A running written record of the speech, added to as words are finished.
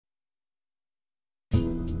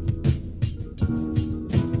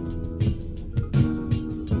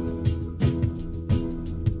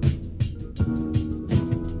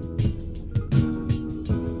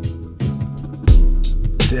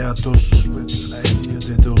Those who spread the idea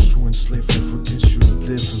that those who enslave Africans should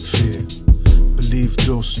live in fear. Believe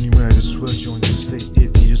those numeric as well join the state.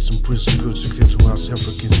 Idiots in prison persecute to house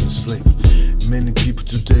Africans enslaved. Many people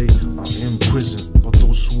today are in prison, but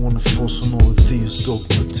those who want to force on all of these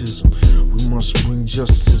dogmatism. We must bring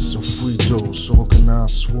justice and free those.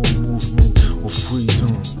 Organized swarm movement of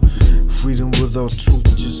freedom. Freedom without truth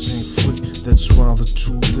just ain't free. That's why the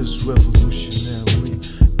truth is revolutionary.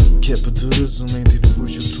 Capitalism ain't the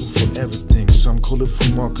crucial tool for everything. Some call it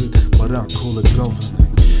free market, but I call it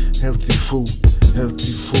governing. Healthy food,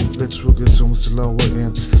 let's work it on the lower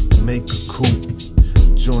end. Make a coup.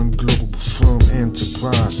 Join Globalfirm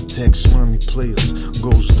Enterprise. Tax money players,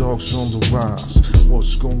 GhostDogz on the rise.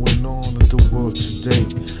 What's going on in the world today?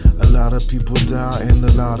 A lot of people die and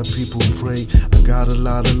a lot of people pray. I got a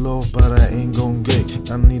lot of love, but I ain't gon'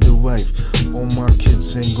 get. I need a wife, all my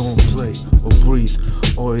kids ain't gon' play or breathe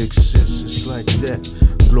or exist. It's like that.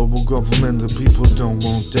 Global government, the people don't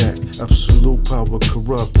want that. Absolute power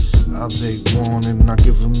corrupts how they want it. Not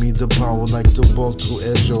giving me the power like the ball to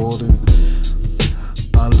Air Jordan.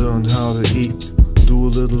 I learned how to eat, do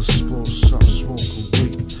a little sports, stop smoking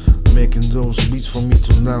weed. Making those beats for me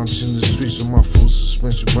to lounge in the streets on my full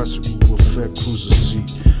suspension bicycle with fat cruiser seat.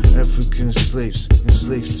 African slaves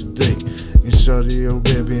enslaved today in Saudi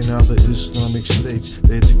Arabia and other Islamic states.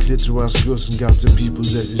 They declared to us girls and got the people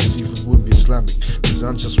that deceive it wouldn't be Islamic. Cause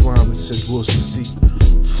I'm just why we said what's the seat.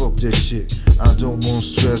 Fuck that shit, I don't want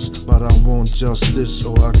stress, but I want justice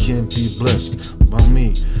or I can't be blessed by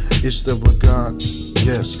me. Is there a God?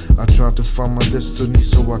 Yes, I try to find my destiny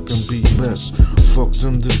so I can be best. Fuck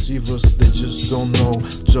them deceivers, they just don't know.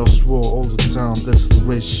 Just war all the time, that's the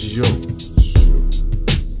ratio.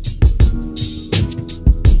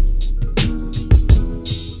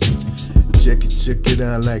 Check it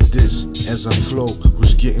out like this as I flow.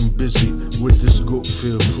 Was getting busy with this good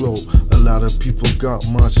feel flow. A lot of people got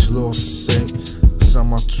much love to say.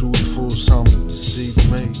 Some are truthful, some deceive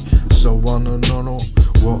me. So I don't know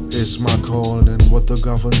what is my calling, what the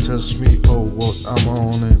government tells me, oh what I'm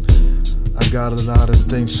on it. I got a lot of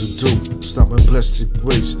things to do. Stopping plastic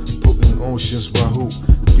waste, putting oceans by who?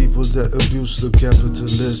 People that abuse the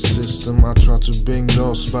capitalist system. I try to bring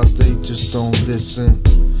laws, but they just don't listen.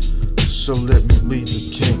 So let me be the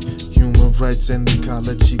king. Human rights and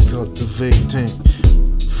ecology cultivating.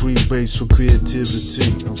 Free base for creativity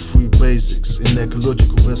and free basics in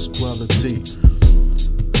ecological best quality.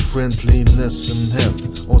 Friendliness and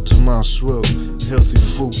health, optimized world, healthy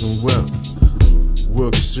food and wealth.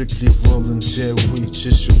 Work strictly volunteer, reach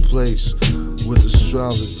your place with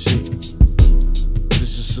astrology.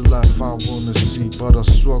 This is the life I wanna see, but I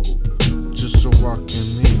struggle just so I can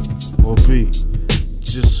eat or be.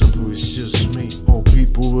 Just simple, it's just me. All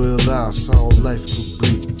people realize how life could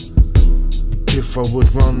be. If I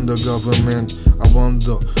would run the government, I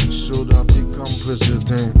wonder, should I become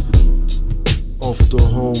president of the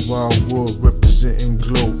whole wide world, representing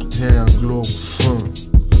Globetown Globalfirm,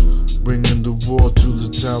 bringing the war to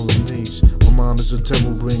the Taiwanese. My mind is a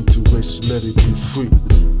terrible brain to waste, let it be free.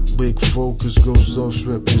 Big focus,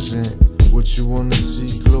 GhostDogz represent what you wanna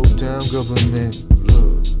see. Globetown government.